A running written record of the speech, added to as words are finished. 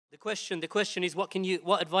The question is,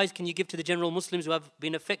 what advice can you give to the general Muslims who have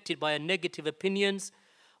been affected by negative opinions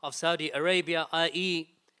of Saudi Arabia, i.e.,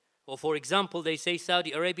 or for example, they say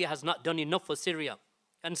Saudi Arabia has not done enough for Syria,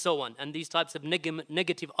 and so on, and these types of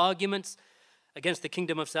negative arguments against the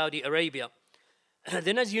Kingdom of Saudi Arabia.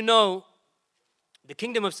 Then, as you know, the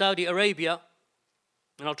Kingdom of Saudi Arabia,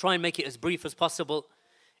 and I'll try and make it as brief as possible,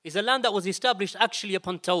 is a land that was established actually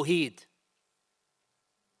upon Tawheed.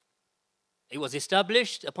 It was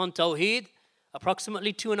established upon Tawheed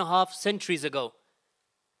approximately 2.5 centuries ago.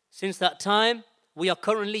 Since that time, we are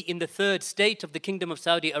currently in the 3rd state of the Kingdom of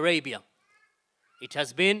Saudi Arabia.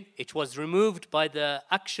 It was removed by the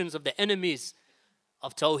actions of the enemies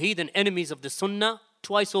of Tawheed and enemies of the Sunnah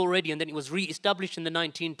twice already, and then it was re-established in the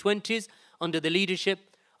 1920s under the leadership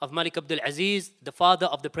of Malik Abdul Aziz, the father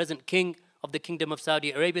of the present king of the Kingdom of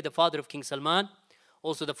Saudi Arabia, the father of King Salman,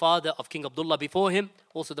 also the father of King Abdullah before him,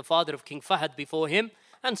 also the father of King Fahd before him,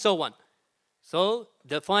 and so on. So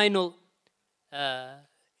the final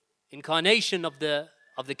incarnation of the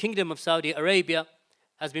Kingdom of Saudi Arabia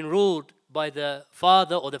has been ruled by the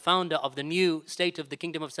father or the founder of the new state of the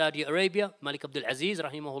Kingdom of Saudi Arabia, Malik Abdul Aziz,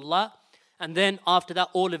 rahimahullah, and then after that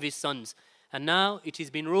all of his sons. And now it has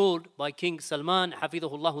been ruled by King Salman,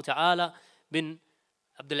 hafidhahullah ta'ala, bin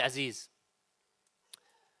Abdul Aziz.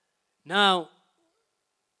 Now,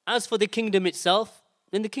 as for the kingdom itself,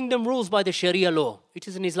 then the kingdom rules by the Sharia law. It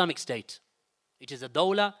is an Islamic state. It is a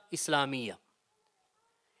Dawla Islamiyya.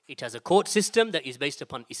 It has a court system that is based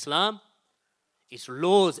upon Islam. Its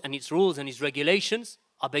laws and its rules and its regulations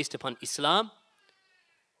are based upon Islam.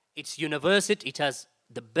 Its university, it has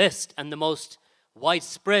the best and the most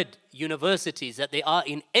widespread universities that there are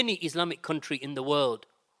in any Islamic country in the world.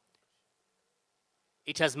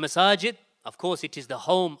 It has masajid. Of course, it is the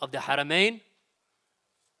home of the Haramain,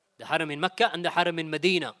 the Haram in Mecca and the Haram in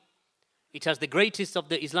Medina. It has the greatest of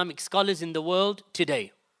the Islamic scholars in the world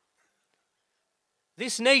today.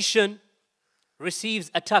 This nation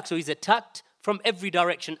receives attacks, or is attacked from every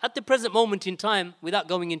direction. At the present moment in time, without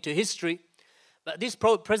going into history, but this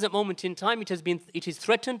present moment in time, it is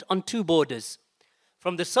threatened on 2 borders.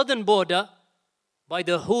 From the southern border by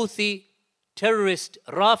the Houthi terrorist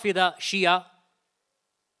Rafida Shia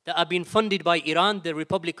that are being funded by Iran, the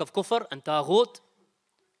Republic of Kufr and Taghut.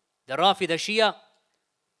 The Rafida Shia,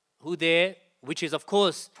 which is of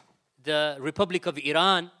course the Republic of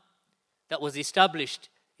Iran that was established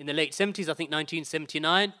in the late 70s, I think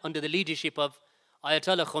 1979, under the leadership of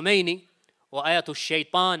Ayatollah Khomeini, or Ayatul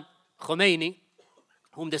Shaitan Khomeini,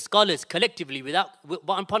 whom the scholars collectively,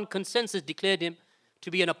 upon consensus, declared him to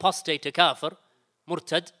be an apostate, a kafir,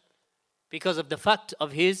 murtad, because of the fact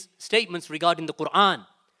of his statements regarding the Quran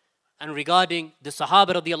and regarding the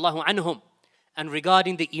Sahaba radiallahu anhum and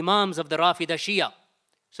regarding the Imams of the Rafida Shia.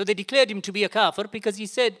 So they declared him to be a kafir because he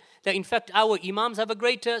said that in fact our Imams have a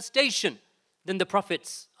greater station than the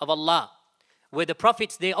prophets of Allah. Where the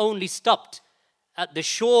prophets, they only stopped at the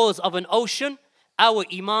shores of an ocean, our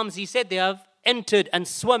Imams, he said, they have entered and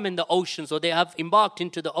swum in the oceans, or they have embarked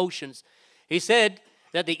into the oceans. He said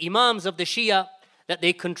that the Imams of the Shia, that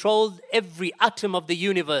they control every atom of the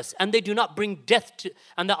universe and they do not bring death to,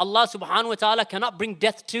 and that Allah subhanahu wa ta'ala cannot bring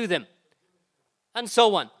death to them, and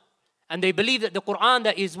so on. And they believe that the Quran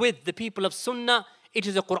that is with the people of Sunnah, it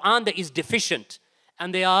is a Quran that is deficient.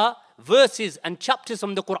 And there are verses and chapters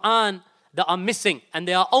from the Quran that are missing, and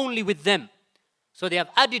they are only with them. So they have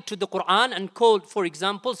added to the Quran and called, for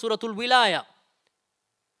example, Surah Al-Wilaya.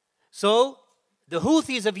 So the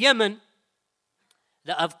Houthis of Yemen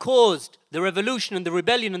that have caused the revolution and the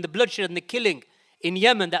rebellion and the bloodshed and the killing in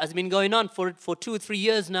Yemen that has been going on for 2 or 3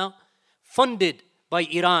 years now, funded by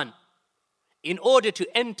Iran, in order to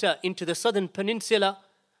enter into the southern peninsula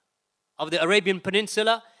of the Arabian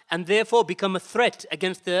Peninsula and therefore become a threat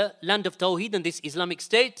against the land of Tawheed and this Islamic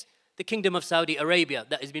state, the Kingdom of Saudi Arabia,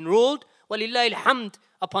 that has been ruled, walillahi alhamd,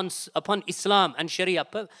 upon Islam and Sharia.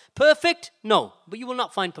 Perfect? No. But you will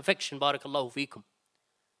not find perfection, barakallahu feekum.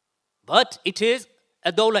 But it is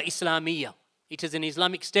a Dawla Islamiyya. It is an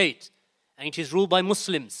Islamic state. And it is ruled by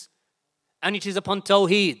Muslims. And it is upon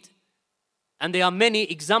Tawheed. And there are many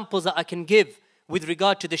examples that I can give with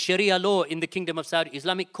regard to the Sharia law in the Kingdom of Saudi,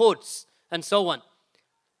 Islamic courts, and so on.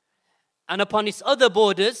 And upon its other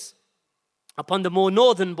borders, upon the more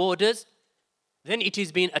northern borders, then it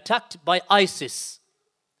is being attacked by ISIS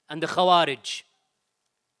and the Khawarij.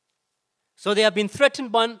 So they have been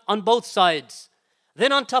threatened on both sides.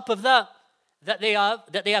 Then on top of that, they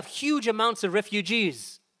have huge amounts of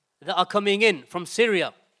refugees that are coming in from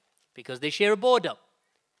Syria because they share a border.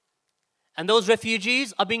 And those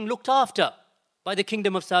refugees are being looked after by the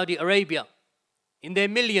Kingdom of Saudi Arabia in their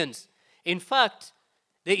millions. In fact,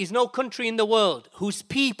 There is no country in the world whose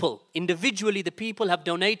people, individually the people have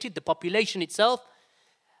donated, the population itself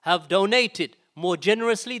have donated more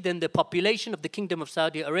generously than the population of the Kingdom of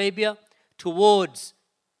Saudi Arabia towards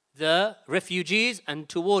the refugees and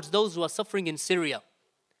towards those who are suffering in Syria.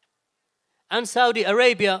 And Saudi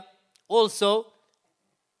Arabia also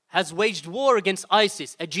has waged war against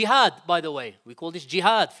ISIS, a jihad, by the way. We call this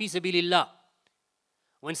jihad, fi sabilillah.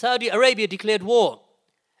 When Saudi Arabia declared war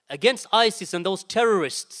against ISIS and those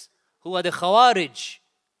terrorists who are the Khawarij,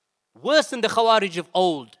 worse than the Khawarij of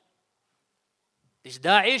old, this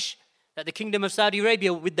Daesh, that the Kingdom of Saudi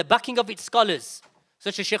Arabia, with the backing of its scholars,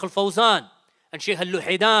 such as Sheikh al-Fawzan and Sheikh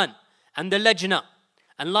al-Luhidan and the Lajna,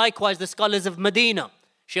 and likewise the scholars of Medina,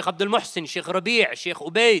 Sheikh Abdul Muhsin, Sheikh Rabi', Sheikh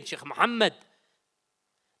Ubaid, Sheikh Muhammad,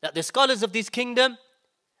 that the scholars of this kingdom,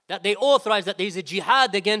 that they authorize that there is a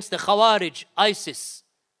jihad against the Khawarij, ISIS,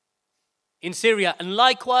 in Syria, and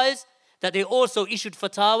likewise that they also issued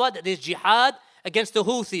fatwa that there is jihad against the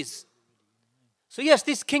Houthis. So yes,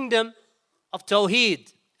 this kingdom of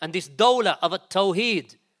Tawheed and this dawla of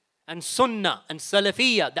Tawheed and Sunnah and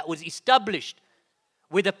Salafiyya that was established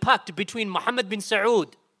with a pact between Muhammad bin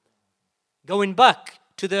Saud going back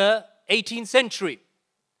to the 18th century,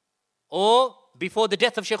 or before the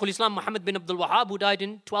death of Shaykh al-Islam Muhammad bin Abdul Wahhab, who died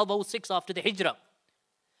in 1206 after the Hijrah,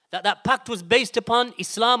 that pact was based upon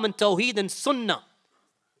Islam and Tawheed and Sunnah.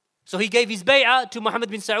 So he gave his bay'ah to Muhammad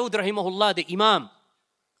bin Saud rahimahullah, the Imam.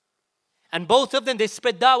 And both of them, they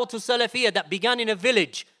spread da'wah to Salafiyya that began in a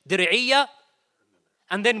village, Dir'iyya,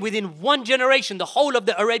 and then within one generation, the whole of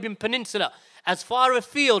the Arabian Peninsula, as far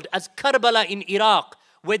afield as Karbala in Iraq,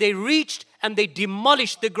 where they reached and they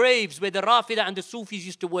demolished the graves where the Rafida and the Sufis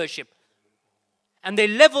used to worship. And they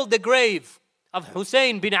leveled the grave of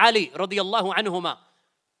Hussein bin Ali radiyallahu anhuma.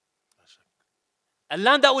 A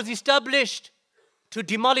land that was established to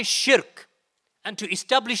demolish shirk and to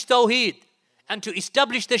establish Tawheed and to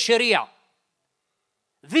establish the Sharia.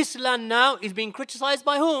 This land now is being criticized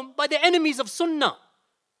by whom? By the enemies of Sunnah,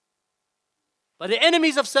 by the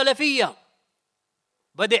enemies of Salafiyya,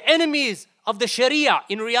 by the enemies of the Sharia.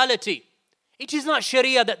 In reality, it is not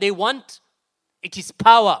Sharia that they want, it is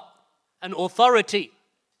power and authority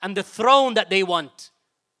and the throne that they want.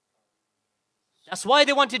 That's why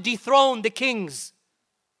they want to dethrone the kings.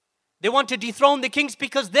 They want to dethrone the kings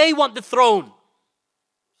because they want the throne.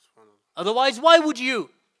 Otherwise, why would you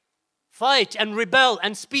fight and rebel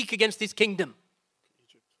and speak against this kingdom?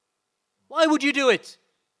 Why would you do it?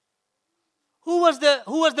 Who was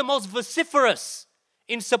the most vociferous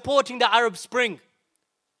in supporting the Arab Spring?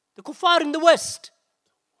 The kuffar in the West.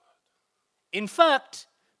 In fact,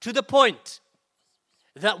 to the point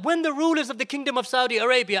that when the rulers of the Kingdom of Saudi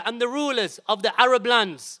Arabia and the rulers of the Arab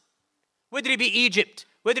lands, whether it be Egypt,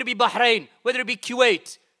 whether it be Bahrain, whether it be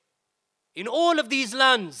Kuwait, in all of these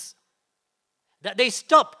lands, that they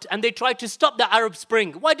stopped and they tried to stop the Arab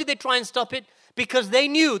Spring. Why did they try and stop it? Because they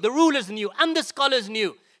knew, the rulers knew, and the scholars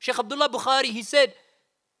knew. Sheikh Abdullah Bukhari, he said,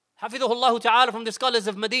 Hafidhahullah Ta'ala, from the scholars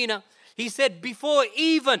of Medina, he said, before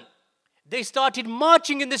even they started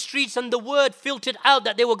marching in the streets and the word filtered out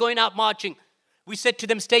that they were going out marching, we said to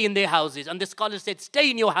them, stay in their houses. And the scholars said, stay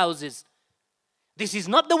in your houses. This is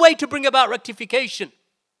not the way to bring about rectification.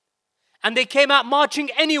 And they came out marching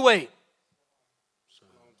anyway.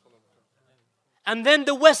 And then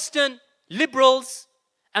the Western liberals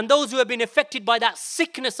and those who have been affected by that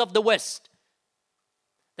sickness of the West,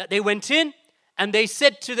 that they went in and they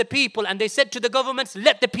said to the people and they said to the governments,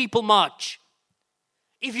 let the people march.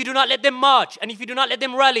 If you do not let them march, and if you do not let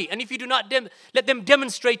them rally, and if you do not let them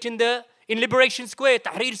demonstrate in Liberation Square,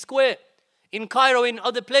 Tahrir Square, in Cairo, in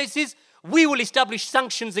other places, we will establish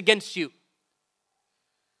sanctions against you.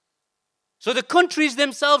 So the countries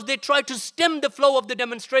themselves, they try to stem the flow of the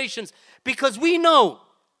demonstrations, because we know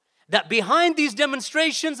that behind these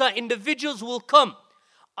demonstrations are individuals who will come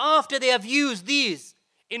after they have used these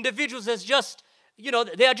individuals as just,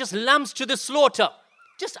 they are just lambs to the slaughter.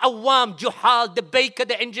 Just awam, juhal, the baker,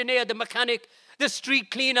 the engineer, the mechanic, the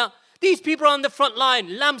street cleaner. These people are on the front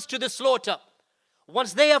line, lambs to the slaughter.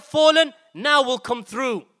 Once they have fallen, now will come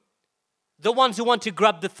through the ones who want to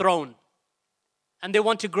grab the throne. And they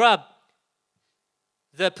want to grab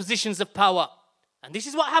the positions of power. And this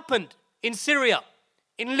is what happened in Syria,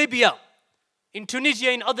 in Libya, in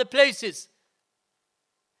Tunisia, in other places.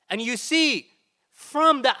 And you see,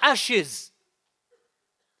 from the ashes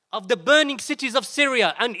of the burning cities of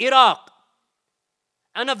Syria and Iraq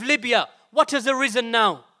and of Libya, what has arisen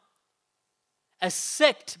now? A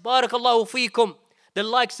sect, barakallahu feekum, the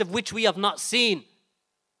likes of which we have not seen,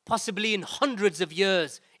 possibly in hundreds of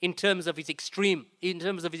years, in terms of its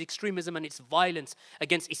extremism and its violence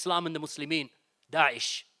against Islam and the Muslimin.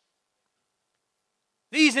 Daesh.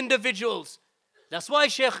 These individuals, that's why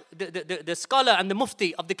Sheikh, the scholar and the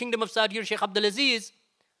mufti of the Kingdom of Saudi Arabia, Sheikh Abdulaziz,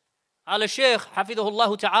 ala Sheikh,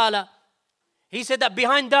 Hafidhahullah Ta'ala, he said that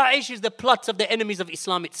behind Daesh is the plots of the enemies of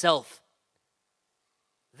Islam itself.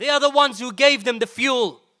 They are the ones who gave them the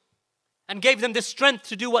fuel and gave them the strength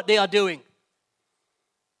to do what they are doing.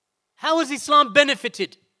 How has Islam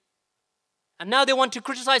benefited? And now they want to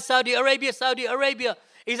criticize Saudi Arabia. Saudi Arabia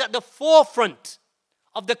is at the forefront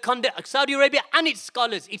of the conduct. Saudi Arabia and its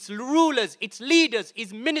scholars, its rulers, its leaders,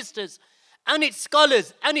 its ministers, and its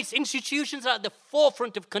scholars and its institutions are at the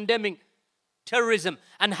forefront of condemning terrorism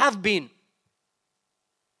and have been.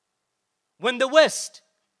 When the West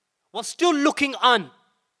was still looking on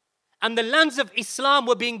and the lands of Islam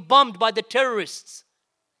were being bombed by the terrorists,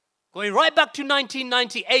 going right back to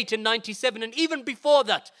 1998 and 97, and even before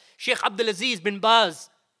that, Sheikh Abdulaziz bin Baz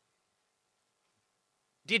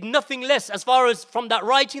did nothing less, as far as from that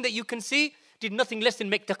writing that you can see, did nothing less than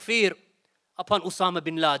make takfir upon Osama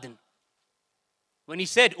bin Laden. When he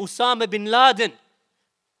said Osama bin Laden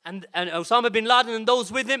and Osama bin Laden and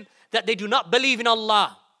those with him, that they do not believe in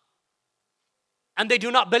Allah and they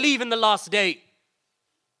do not believe in the last day.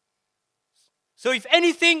 So if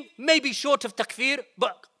anything, maybe short of takfir,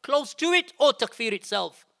 but close to it, or takfir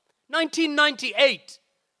itself. 1998,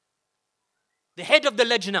 the head of the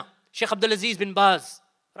Lajna, Sheikh Abdulaziz bin Baz,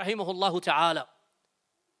 rahimahullah ta'ala.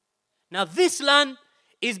 Now this land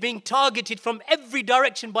is being targeted from every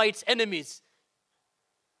direction by its enemies.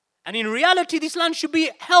 And in reality, this land should be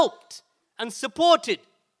helped and supported.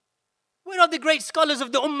 Where are the great scholars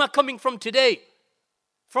of the Ummah coming from today?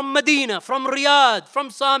 From Medina, from Riyadh, from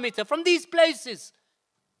Samita, from these places.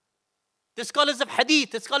 The scholars of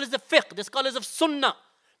Hadith, the scholars of Fiqh, the scholars of Sunnah,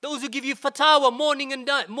 those who give you fatwa morning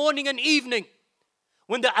and evening.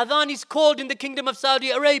 When the adhan is called in the Kingdom of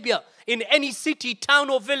Saudi Arabia, in any city, town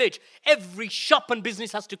or village, every shop and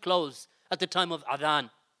business has to close at the time of adhan.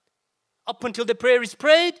 Up until the prayer is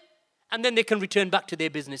prayed, and then they can return back to their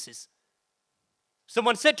businesses.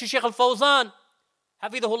 Someone said to Sheikh Al-Fawzan,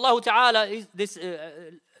 Hafidhahullah Ta'ala,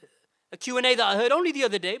 a Q&A that I heard only the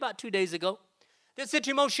other day, about 2 days ago. They said to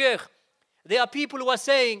him, "Oh Sheikh, there are people who are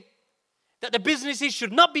saying that the businesses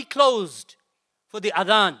should not be closed for the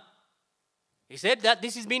adhan." He said that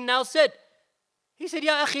this has been now said. He said,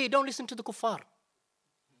 "Ya akhi, don't listen to the kuffar."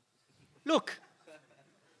 Look,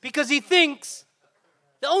 because he thinks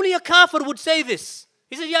that only a kafir would say this.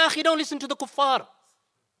 He said, "Ya akhi, don't listen to the kuffar.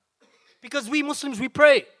 Because we Muslims, we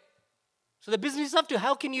pray. So the business have to,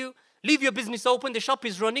 how can you leave your business open, the shop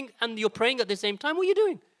is running, and you're praying at the same time? What are you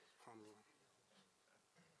doing?"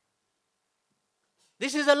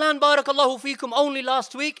 This is a land, barakallahu feekum, only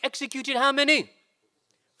last week executed how many?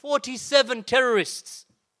 47 terrorists.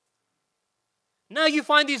 Now you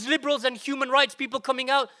find these liberals and human rights people coming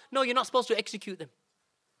out. No, you're not supposed to execute them.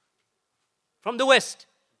 From the West.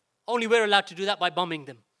 Only we're allowed to do that by bombing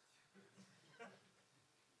them.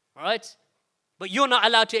 All right? But you're not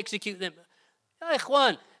allowed to execute them. Ya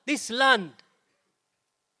ikhwan, this land,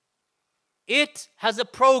 it has a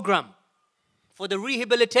program for the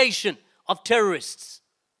rehabilitation of terrorists.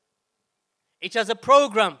 It has a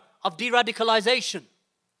program of de-radicalization.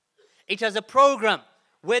 It has a program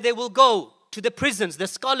where they will go to the prisons. The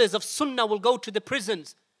scholars of Sunnah will go to the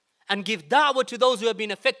prisons and give da'wah to those who have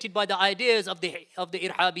been affected by the ideas of the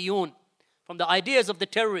irhabiyun, from the ideas of the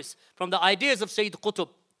terrorists, from the ideas of Sayyid Qutb.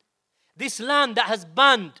 This land that has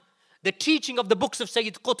banned the teaching of the books of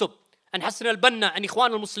Sayyid Qutb and Hassan al-Banna and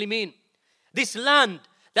Ikhwan al-Muslimin. This land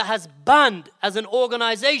that has banned as an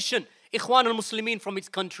organization Ikhwan al-Muslimin from its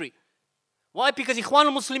country. Why? Because Ikhwan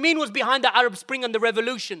al-Muslimin was behind the Arab Spring and the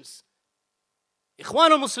revolutions.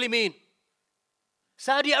 Ikhwan al-Muslimin.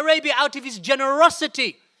 Saudi Arabia, out of its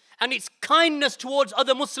generosity and its kindness towards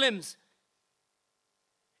other Muslims.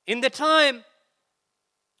 In the time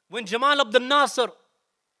when Jamal Abdel Nasser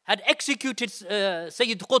had executed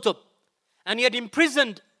Sayyid Qutb and he had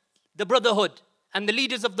imprisoned the Brotherhood and the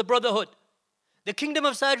leaders of the Brotherhood, the Kingdom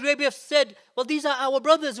of Saudi Arabia said, well, these are our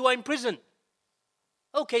brothers who are in prison.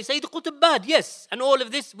 Okay, Sayyid Qutb bad, yes, and all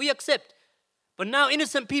of this we accept. But now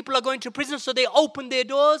innocent people are going to prison, so they opened their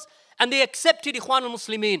doors and they accepted Ikhwan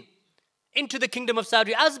al-Muslimin into the Kingdom of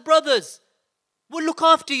Saudi as brothers. We'll look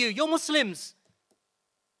after you, you're Muslims.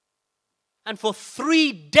 And for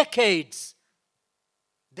 3 decades,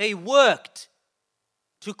 they worked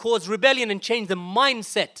to cause rebellion and change the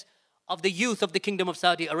mindset of the youth of the Kingdom of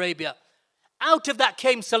Saudi Arabia. Out of that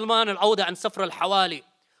came Salman al-Awda and Safra al-Hawali,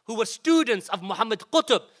 who were students of Muhammad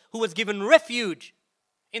Qutb, who was given refuge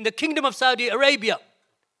in the Kingdom of Saudi Arabia.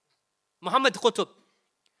 Muhammad Qutb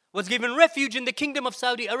was given refuge in the Kingdom of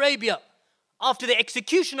Saudi Arabia after the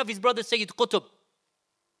execution of his brother Sayyid Qutb.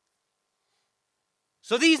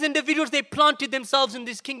 So these individuals, they planted themselves in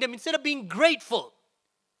this kingdom. Instead of being grateful,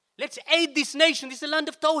 let's aid this nation. This is a land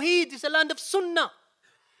of Tawheed. This is a land of Sunnah.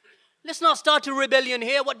 Let's not start a rebellion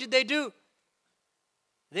here. What did they do?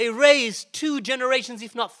 They raised 2 generations,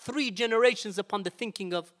 if not 3 generations, upon the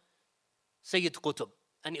thinking of Sayyid Qutb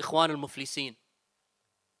and Ikhwan al-Muflisin.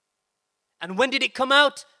 And when did it come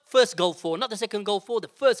out? First Gulf War, not the second Gulf War, the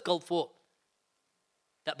first Gulf War.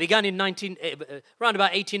 That began in around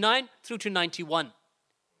about 89 through to 91.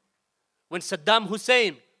 When Saddam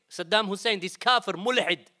Hussein, this kafir,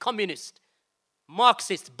 mulhid, communist,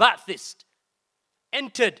 Marxist, Ba'athist,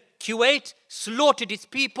 entered Kuwait, slaughtered its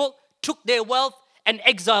people, took their wealth, and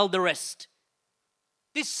exiled the rest.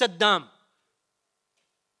 This Saddam.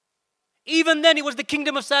 Even then, it was the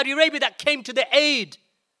Kingdom of Saudi Arabia that came to the aid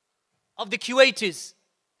of the Kuwaitis.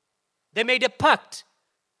 They made a pact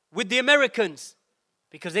with the Americans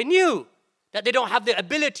because they knew that they don't have the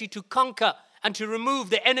ability to conquer and to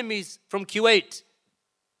remove the enemies from Kuwait.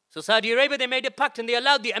 So Saudi Arabia, they made a pact and they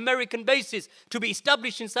allowed the American bases to be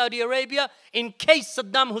established in Saudi Arabia in case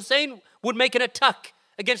Saddam Hussein would make an attack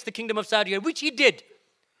against the Kingdom of Saudi Arabia, which he did.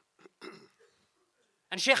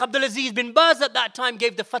 And Sheikh Abdulaziz bin Baz at that time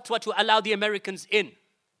gave the fatwa to allow the Americans in.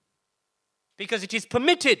 Because it is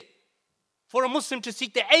permitted for a Muslim to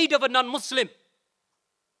seek the aid of a non-Muslim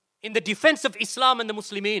in the defense of Islam and the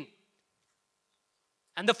Muslimin.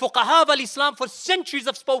 And the fuqaha of al-Islam for centuries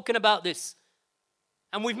have spoken about this.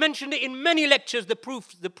 And we've mentioned it in many lectures, the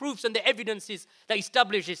proofs and the evidences that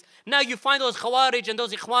establish this. Now you find those Khawarij and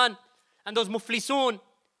those Ikhwan and those Muflisun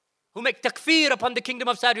who make takfir upon the Kingdom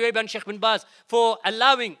of Saudi Arabia and Sheikh bin Baz for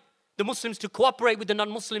allowing the Muslims to cooperate with the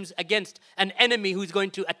non-Muslims against an enemy who is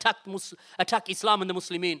going to attack Islam and the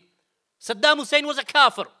Muslimin. Saddam Hussein was a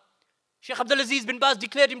kafir. Sheikh Abdulaziz bin Baz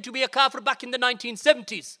declared him to be a kafir back in the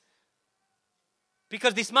 1970s.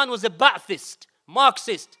 Because this man was a Ba'athist,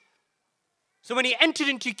 Marxist. So when he entered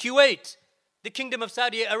into Kuwait, the Kingdom of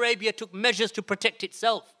Saudi Arabia took measures to protect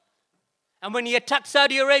itself. And when he attacked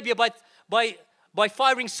Saudi Arabia by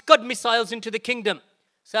firing Scud missiles into the kingdom,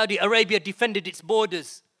 Saudi Arabia defended its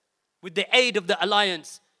borders with the aid of the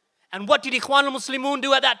alliance. And what did Ikhwan al-Muslimun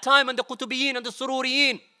do at that time, and the Qutubiyin and the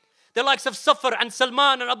Sururiyin? The likes of Safar and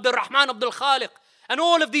Salman and Abdul Rahman Abdul Khaliq and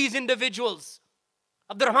all of these individuals.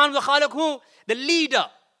 Abdul Rahman Abdul Khaliq, who? The leader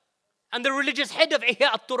and the religious head of Ihya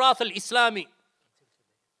al-Turath al-Islami.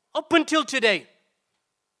 Up until today,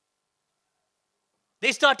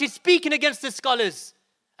 they started speaking against the scholars,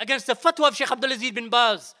 against the fatwa of Sheikh Abdulaziz bin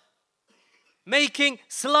Baz, making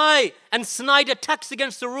sly and snide attacks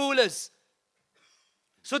against the rulers.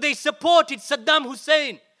 So they supported Saddam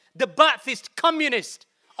Hussein, the Ba'athist communist,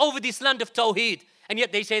 over this land of Tawheed. And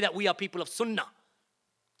yet they say that we are people of Sunnah.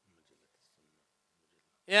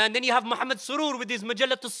 Yeah, and then you have Muhammad Surur with his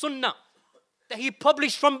Majallat al-Sunnah that he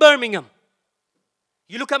published from Birmingham.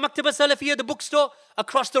 You look at Maktaba Salafi, the bookstore,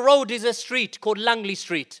 across the road is a street called Langley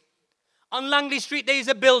Street. On Langley Street there is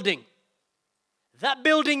a building. That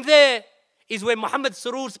building there is where Muhammad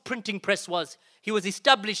Surur's printing press was. He was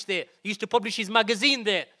established there. He used to publish his magazine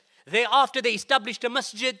there. Thereafter they established a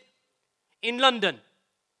masjid in London,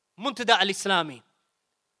 Muntada al-Islami.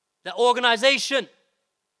 The organization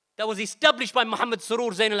that was established by Muhammad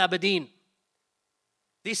Surur Zain al-Abidin.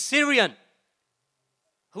 This Syrian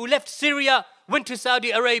who left Syria, went to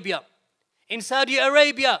Saudi Arabia. In Saudi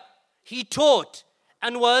Arabia, he taught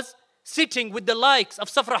and was sitting with the likes of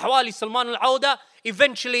Safra Hawali, Salman al-Auda.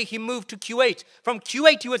 Eventually, he moved to Kuwait. From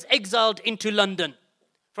Kuwait, he was exiled into London.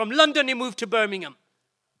 From London, he moved to Birmingham.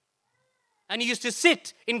 And he used to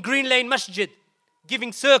sit in Green Lane Masjid,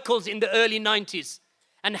 giving circles in the early 90s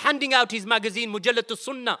and handing out his magazine, Mujallat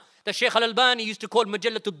al-Sunnah, that Shaykh al-Albani used to call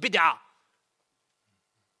Mujallat al-Bid'ah.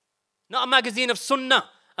 Not a magazine of Sunnah,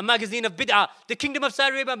 a magazine of Bid'ah. The Kingdom of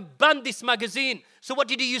Saudi Arabia banned this magazine. So what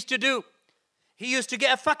did he used to do? He used to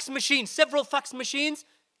get a fax machine, several fax machines.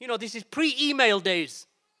 You know, this is pre-email days.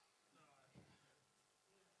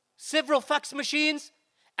 Several fax machines,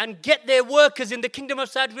 and get their workers in the Kingdom of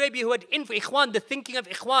Saudi Arabia who had Ikhwan, the thinking of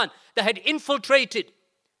Ikhwan, that had infiltrated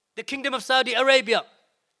the Kingdom of Saudi Arabia.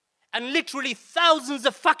 And literally thousands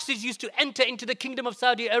of faxes used to enter into the Kingdom of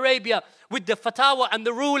Saudi Arabia with the fatwa and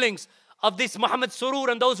the rulings of this Muhammad Surur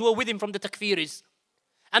and those who were with him from the takfiris.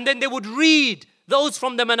 And then they would read those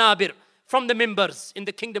from the manabir, from the mimbars in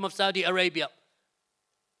the Kingdom of Saudi Arabia.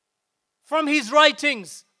 From his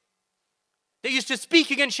writings, they used to speak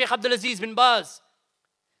against Sheikh Abdulaziz bin Baz,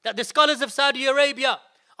 that the scholars of Saudi Arabia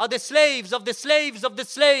are the slaves of the slaves of the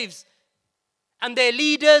slaves, and their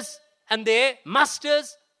leaders and their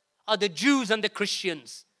masters are the Jews and the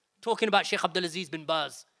Christians. talking about Sheikh Abdulaziz bin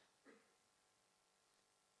Baz.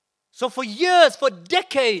 So for years, for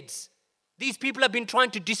decades, these people have been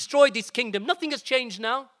trying to destroy this kingdom. Nothing has changed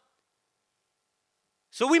now.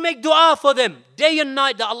 So we make dua for them day and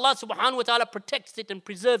night that Allah subhanahu wa ta'ala protects it and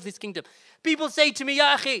preserves this kingdom. People say to me,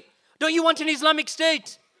 Ya akhi, don't you want an Islamic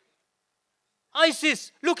state?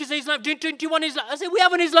 ISIS, look, it's Islam. Do you want Islam? I say, we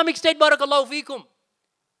have an Islamic state, barakallahu feekum.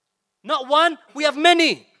 Not one, we have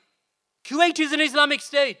many. Kuwait is an Islamic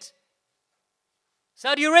state.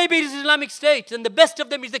 Saudi Arabia is an Islamic state, and the best of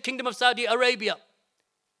them is the Kingdom of Saudi Arabia.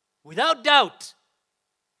 Without doubt.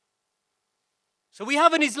 So we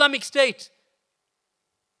have an Islamic state.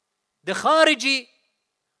 The Khariji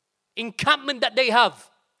encampment that they have,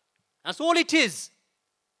 that's all it is.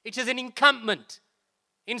 It is an encampment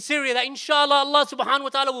in Syria that inshallah Allah subhanahu wa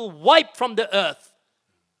ta'ala will wipe from the earth.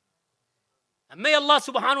 And may Allah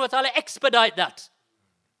subhanahu wa ta'ala expedite that.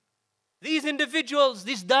 These individuals,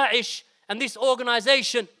 this Daesh and this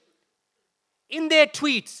organization, in their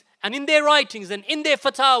tweets and in their writings and in their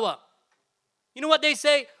fatwa, you know what they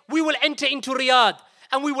say? We will enter into Riyadh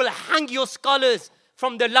and we will hang your scholars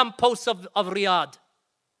from the lampposts of Riyadh.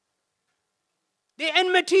 Their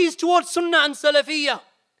enmity is towards Sunnah and Salafiyah.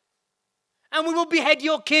 And we will behead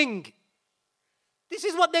your king. This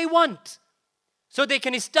is what they want. So they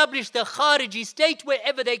can establish the Khariji state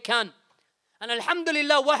wherever they can. And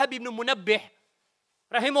Alhamdulillah, Wahab ibn Munabbih,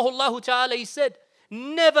 rahimahullah ta'ala, he said,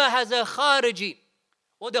 never has a Khariji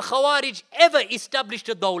or the Khawarij ever established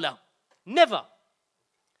a dawla. Never.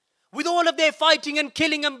 With all of their fighting and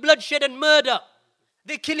killing and bloodshed and murder,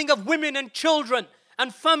 their killing of women and children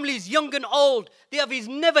and families, young and old, they have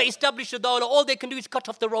never established a dawla. All they can do is cut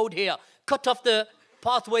off the road here, cut off the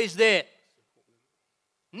pathways there.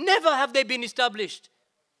 Never have they been established.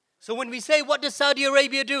 So when we say, what does Saudi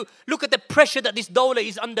Arabia do? Look at the pressure that this dawla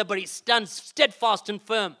is under, but it stands steadfast and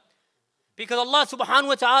firm. Because Allah subhanahu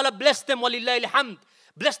wa ta'ala blessed them, walillahi alhamd,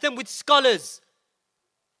 blessed them with scholars,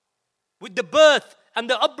 with the birth and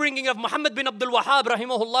the upbringing of Muhammad bin Abdul Wahhab,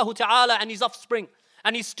 rahimahullah ta'ala, and his offspring,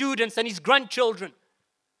 and his students, and his grandchildren.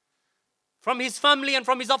 From his family and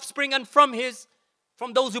from his offspring and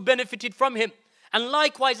from those who benefited from him. And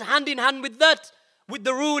likewise, hand in hand with that, with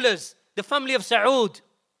the rulers, the family of Saud,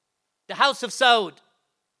 the house of Saud.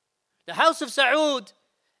 The house of Saud,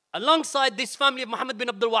 alongside this family of Muhammad bin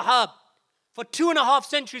Abdul Wahhab, for 2.5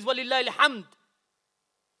 centuries, walillahi alhamd,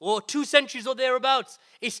 or 2 centuries or thereabouts,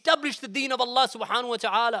 established the deen of Allah subhanahu wa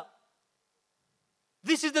ta'ala.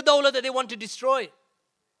 This is the dawla that they want to destroy.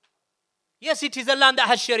 Yes, it is a land that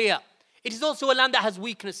has Sharia. It is also a land that has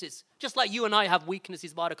weaknesses. Just like you and I have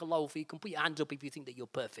weaknesses, barakallahu feekum. Put your hands up if you think that you're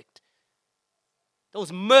perfect.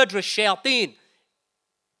 Those murderous shayateen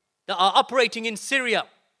that are operating in Syria,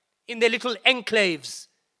 in their little enclaves,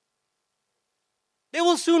 they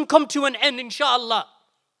will soon come to an end, inshallah.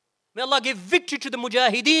 May Allah give victory to the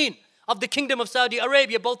mujahideen of the Kingdom of Saudi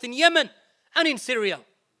Arabia, both in Yemen and in Syria.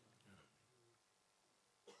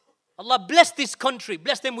 Allah bless this country,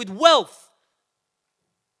 bless them with wealth.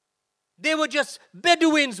 They were just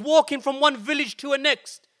Bedouins walking from one village to a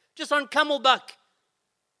next, just on camelback.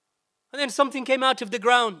 And then something came out of the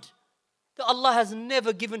ground that Allah has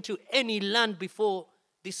never given to any land before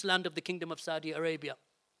this land of the Kingdom of Saudi Arabia.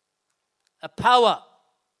 A power,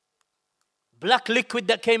 black liquid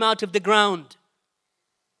that came out of the ground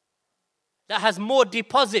that has more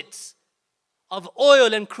deposits of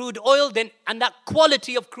oil and crude oil and that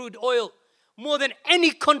quality of crude oil more than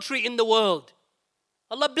any country in the world.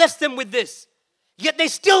 Allah blessed them with this. Yet they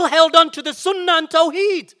still held on to the Sunnah and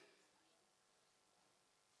Tawheed.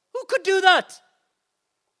 Who could do that?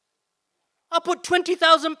 I put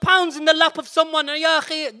 20,000 pounds in the lap of someone and ya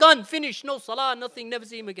akhi, gone, finished, no salah, nothing, never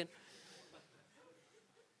see him again.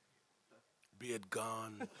 Be it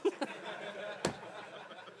gone. Look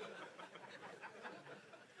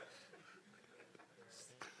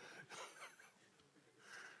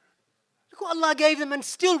what Allah gave them, and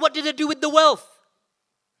still what did they do with the wealth?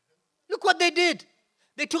 Look what they did.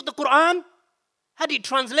 They took the Quran, had it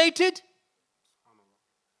translated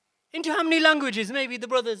into how many languages? Maybe the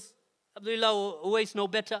brothers, Abdullah always know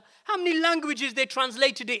better. How many languages they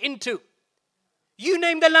translated it into? You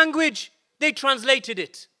name the language, they translated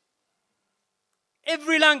it.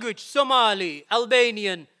 Every language, Somali,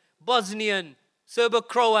 Albanian, Bosnian,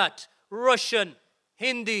 Serbo-Croat, Russian,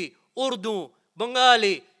 Hindi, Urdu,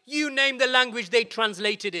 Bengali, you name the language, they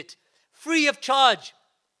translated it. Free of charge.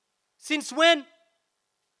 Since when?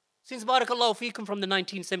 Since barakallahu feekum from the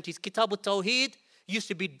 1970s. Kitab al-Tawheed used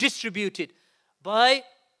to be distributed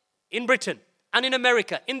in Britain and in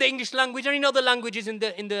America, in the English language and in other languages in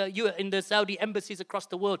the Saudi embassies across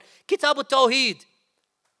the world. Kitab al-Tawheed.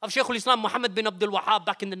 of Shaykh al-Islam Muhammad bin Abdul Wahhab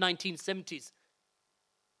back in the 1970s.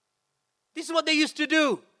 This is what they used to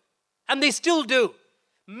do, and they still do.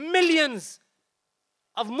 Millions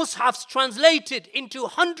of mushafs translated into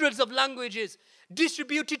hundreds of languages,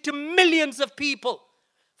 distributed to millions of people,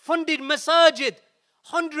 funded masajid,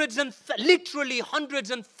 literally hundreds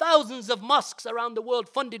and thousands of mosques around the world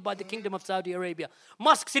funded by the Kingdom of Saudi Arabia.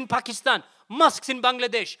 Mosques in Pakistan, mosques in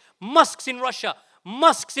Bangladesh, mosques in Russia,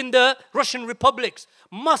 mosques in the Russian republics,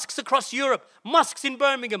 mosques across Europe, mosques in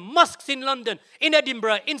Birmingham, mosques in London, in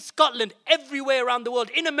Edinburgh, in Scotland, everywhere around the world,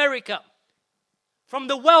 in America. From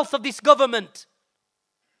the wealth of this government.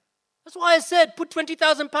 That's why I said, put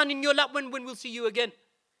 £20,000 in your lap when we'll see you again.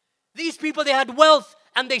 These people, they had wealth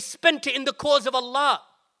and they spent it in the cause of Allah.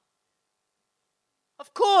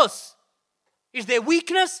 Of course. Is there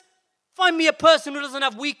weakness? Find me a person who doesn't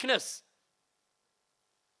have weakness.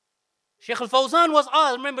 Shaykh al-Fawzan was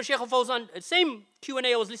asked, remember Shaykh al-Fawzan, same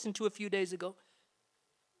Q&A I was listening to a few days ago.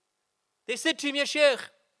 They said to him, Ya Shaykh,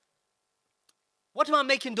 what about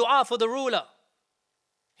making dua for the ruler?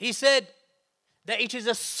 He said that it is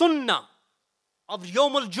a sunnah of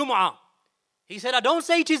Yawm al-Jum'ah. He said, I don't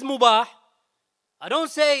say it is mubah. I don't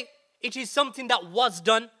say it is something that was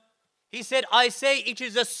done. He said, I say it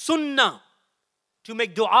is a sunnah to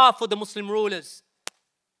make dua for the Muslim rulers.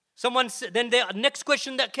 Someone said, then the next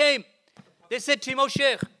question that came, they said to him, oh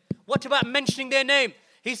Shaykh, what about mentioning their name?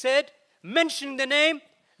 He said, mentioning the name,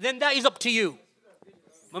 then that is up to you.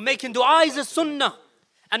 But making dua is a sunnah.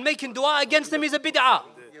 And making dua against them is a bid'ah.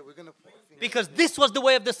 Because this was the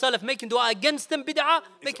way of the Salaf, making dua against them bid'ah,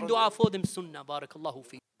 making dua for them sunnah. Barakallahu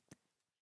fi.